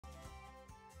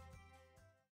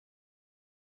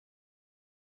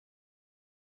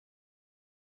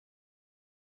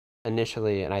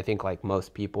Initially, and I think like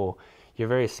most people, you're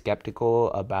very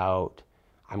skeptical about,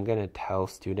 I'm going to tell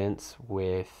students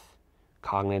with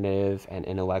cognitive and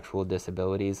intellectual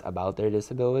disabilities about their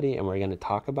disability, and we're going to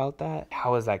talk about that.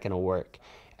 How is that going to work?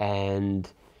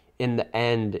 And in the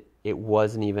end, it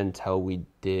wasn't even until we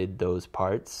did those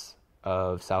parts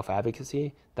of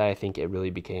self-advocacy that I think it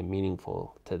really became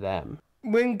meaningful to them.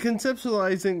 When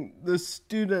conceptualizing the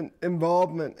student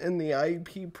involvement in the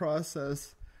IEP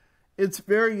process, it's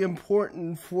very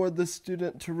important for the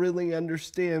student to really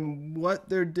understand what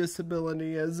their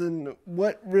disability is and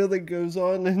what really goes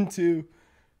on into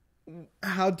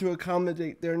how to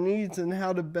accommodate their needs and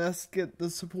how to best get the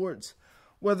supports,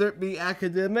 whether it be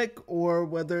academic or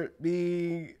whether it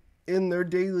be in their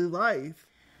daily life.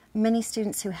 Many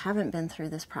students who haven't been through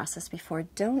this process before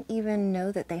don't even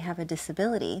know that they have a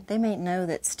disability. They may know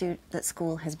that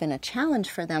school has been a challenge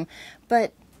for them,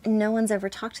 but no one's ever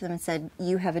talked to them and said,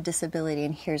 you have a disability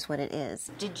and here's what it is.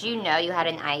 Did you know you had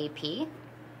an IEP?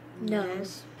 No.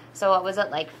 Yes. So what was it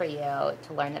like for you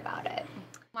to learn about it?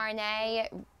 Marnay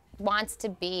wants to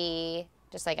be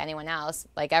just like anyone else,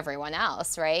 like everyone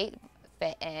else, right?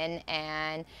 Fit in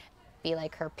and be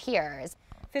like her peers.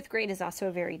 Fifth grade is also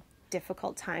a very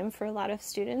difficult time for a lot of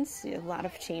students. A lot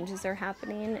of changes are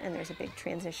happening and there's a big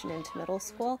transition into middle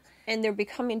school. And they're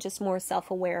becoming just more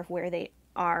self-aware of where they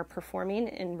are performing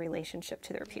in relationship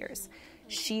to their peers.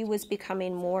 She was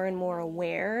becoming more and more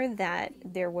aware that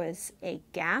there was a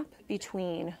gap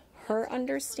between her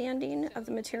understanding of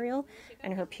the material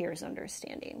and her peers'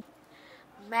 understanding.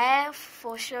 Math,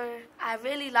 for sure. I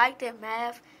really liked it,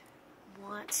 math,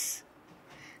 once.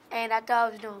 And I thought I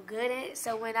was doing good at it.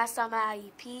 So when I saw my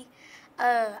IEP,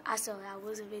 I saw I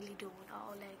wasn't really doing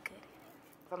all that good.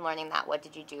 From learning that, what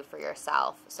did you do for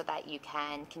yourself so that you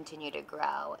can continue to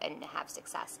grow and have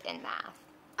success in math?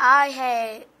 I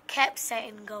had kept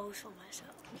setting goals for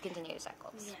myself. You continue to set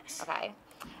goals? Yes. Okay.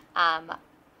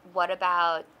 What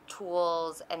about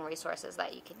tools and resources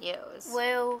that you can use?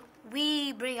 Well,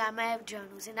 we bring our math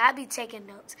journals, and I be taking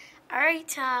notes every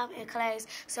time in class,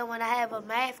 so when I have a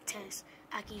math test,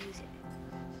 I can use it.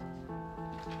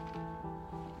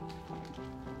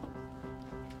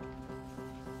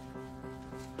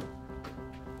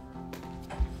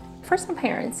 For some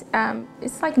parents,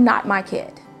 it's like not my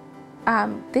kid.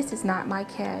 This is not my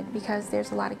kid because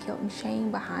there's a lot of guilt and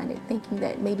shame behind it, thinking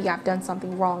that maybe I've done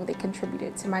something wrong that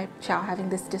contributed to my child having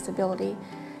this disability,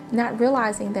 not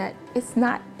realizing that it's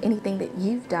not anything that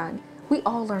you've done. We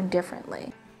all learn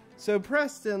differently. So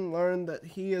Preston learned that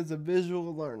he is a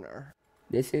visual learner.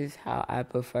 This is how I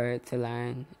prefer to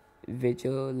learn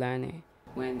visual learning.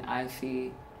 When I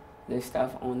see the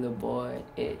stuff on the board,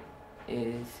 it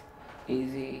is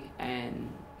easy,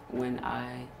 and when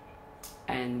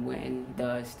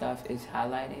the stuff is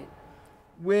highlighted.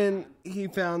 When he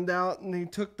found out and he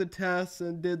took the test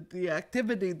and did the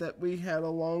activity that we had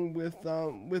along with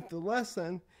the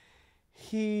lesson,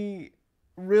 he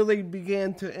really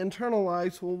began to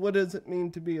internalize, well, what does it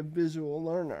mean to be a visual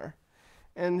learner?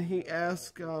 And he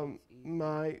asked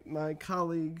my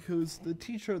colleague, who's the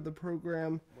teacher of the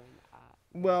program,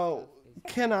 well,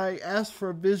 can I ask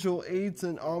for visual aids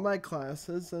in all my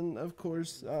classes? And of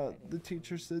course, the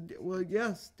teacher said, well,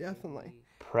 yes, definitely.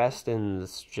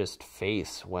 Preston's just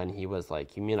face when he was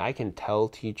like, you mean I can tell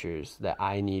teachers that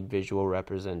I need visual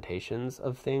representations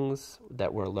of things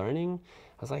that we're learning?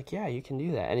 I was like, yeah, you can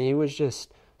do that. And he was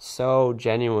just so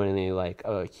genuinely like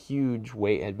a huge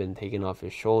weight had been taken off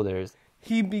his shoulders.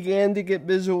 He began to get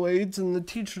visual aids, and the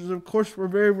teachers, of course, were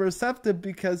very receptive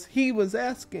because he was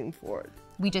asking for it.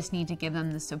 We just need to give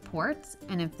them the supports,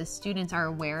 and if the students are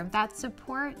aware of that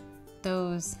support,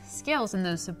 those skills and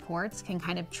those supports can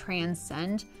kind of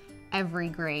transcend every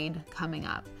grade coming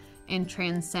up and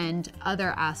transcend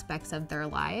other aspects of their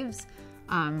lives,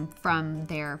 from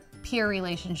their peer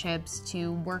relationships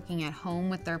to working at home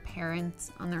with their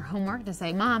parents on their homework to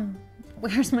say, Mom,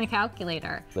 where's my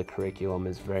calculator? The curriculum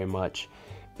is very much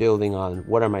building on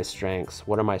what are my strengths,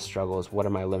 what are my struggles, what are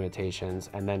my limitations,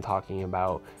 and then talking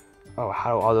about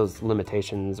how all those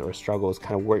limitations or struggles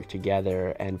kind of work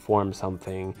together and form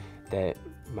something that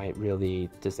might really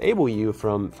disable you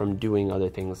from doing other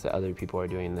things that other people are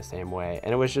doing in the same way.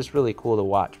 And it was just really cool to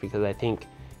watch because I think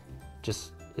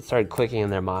just it started clicking in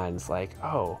their minds like,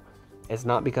 oh, it's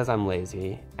not because I'm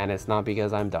lazy and it's not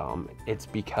because I'm dumb. It's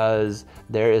because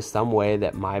there is some way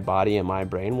that my body and my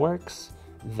brain works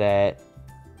that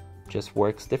just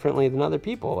works differently than other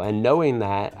people. And knowing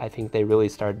that, I think they really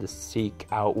started to seek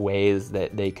out ways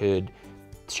that they could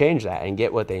change that and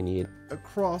get what they need.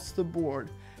 Across the board,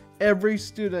 every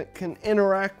student can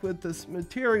interact with this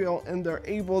material and they're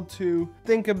able to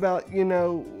think about,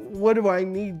 what do I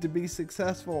need to be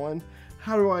successful and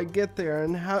how do I get there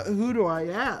and who do I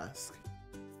ask?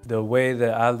 The way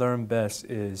that I learn best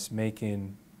is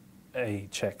making a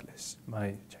checklist,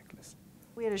 my checklist.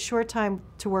 We had a short time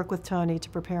to work with Tony to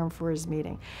prepare him for his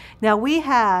meeting. Now we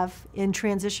have, in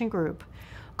transition group,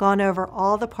 gone over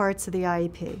all the parts of the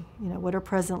IEP. What are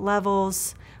present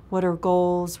levels, what are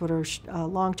goals, what are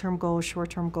long-term goals,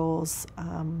 short-term goals,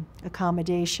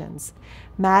 accommodations.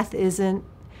 Math isn't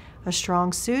a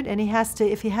strong suit, and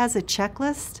if he has a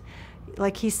checklist,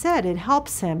 like he said, it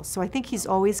helps him. So I think he's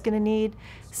always going to need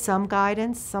some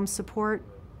guidance, some support,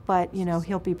 but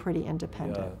he'll be pretty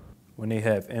independent. When they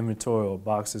have inventory or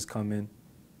boxes come in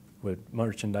with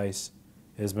merchandise,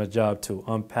 it's my job to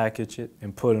unpackage it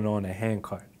and put it on a hand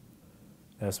cart.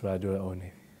 That's what I do at Old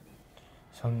Navy.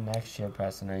 So next year,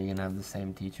 Preston, are you going to have the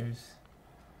same teachers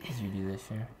as you do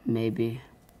this year? Maybe.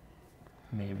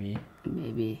 Maybe?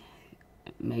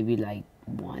 Maybe like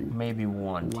one. Maybe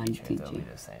one teacher that'll be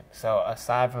the same. So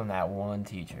aside from that one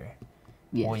teacher,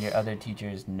 will your other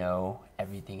teachers know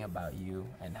everything about you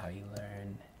and how you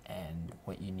learn and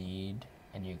what you need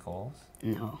and your goals?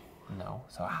 No. No?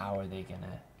 So how are they going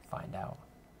to find out?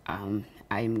 I'm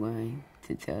going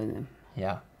to tell them.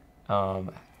 Yeah.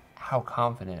 How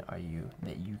confident are you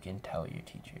that you can tell your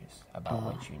teachers about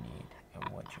what you need and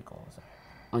what your goals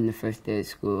are? On the first day of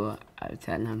school, I'll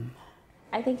tell them.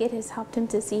 I think it has helped him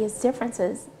to see his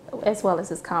differences as well as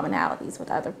his commonalities with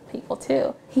other people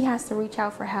too. He has to reach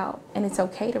out for help, and it's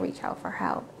okay to reach out for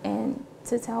help and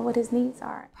to tell what his needs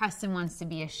are. Preston wants to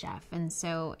be a chef, and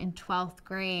so in 12th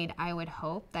grade, I would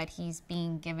hope that he's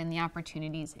being given the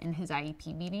opportunities in his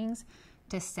IEP meetings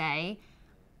to say,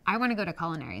 I want to go to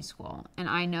culinary school, and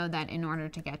I know that in order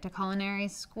to get to culinary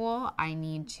school, I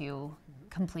need to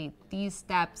complete these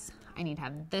steps, I need to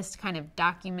have this kind of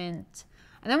document.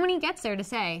 And then when he gets there to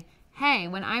say, hey,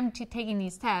 when I'm taking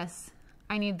these tests,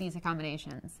 I need these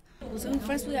accommodations. So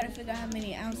first we got to figure out how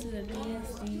many ounces of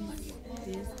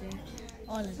this,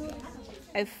 all of it.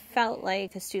 I felt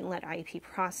like the student-led IEP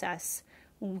process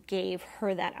gave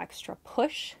her that extra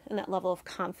push and that level of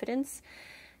confidence,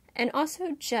 and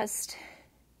also just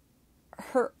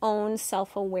her own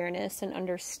self-awareness and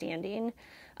understanding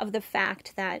of the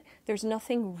fact that there's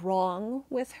nothing wrong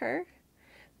with her.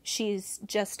 She's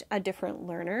just a different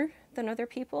learner than other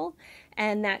people,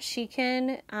 and that she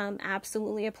can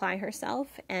absolutely apply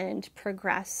herself and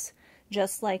progress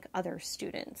just like other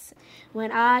students.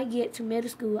 When I get to middle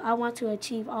school, I want to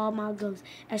achieve all my goals,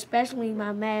 especially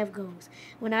my math goals.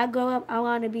 When I grow up, I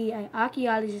want to be an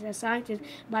archaeologist, a scientist,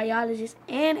 biologist,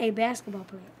 and a basketball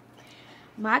player.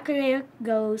 My career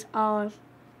goals are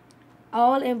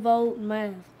all involve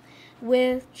math,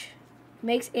 which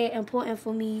makes it important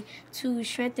for me to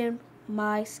strengthen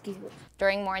my skills.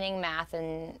 During morning math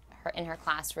in her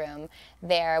classroom,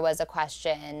 there was a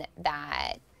question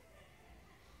that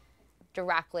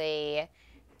directly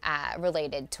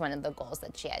related to one of the goals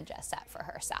that she had just set for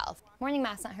herself. Morning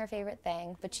math's not her favorite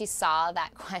thing, but she saw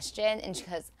that question and she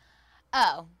goes,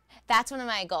 oh, that's one of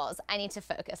my goals. I need to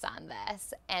focus on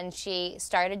this. And she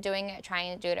started doing it,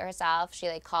 trying to do it herself. She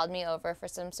called me over for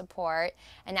some support.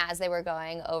 And as they were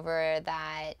going over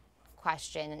that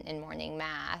question in morning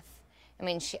math, I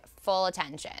mean, full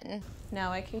attention.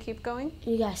 Now I can keep going?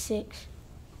 You got 6.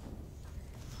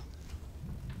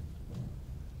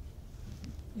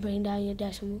 Bring down your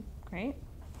decimal. Great.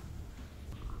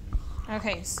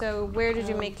 Okay, so where did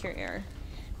you make your error?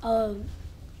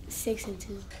 6 and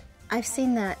 2. I've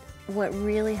seen that what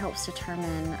really helps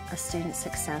determine a student's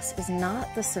success is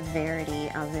not the severity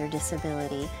of their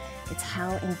disability, it's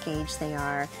how engaged they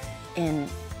are in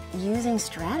using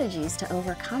strategies to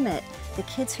overcome it. The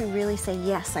kids who really say,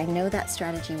 yes, I know that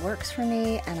strategy works for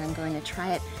me and I'm going to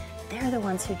try it, they're the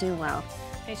ones who do well.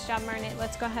 Nice job, Marnate.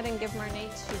 Let's go ahead and give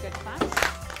Marnate 2 good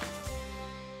claps.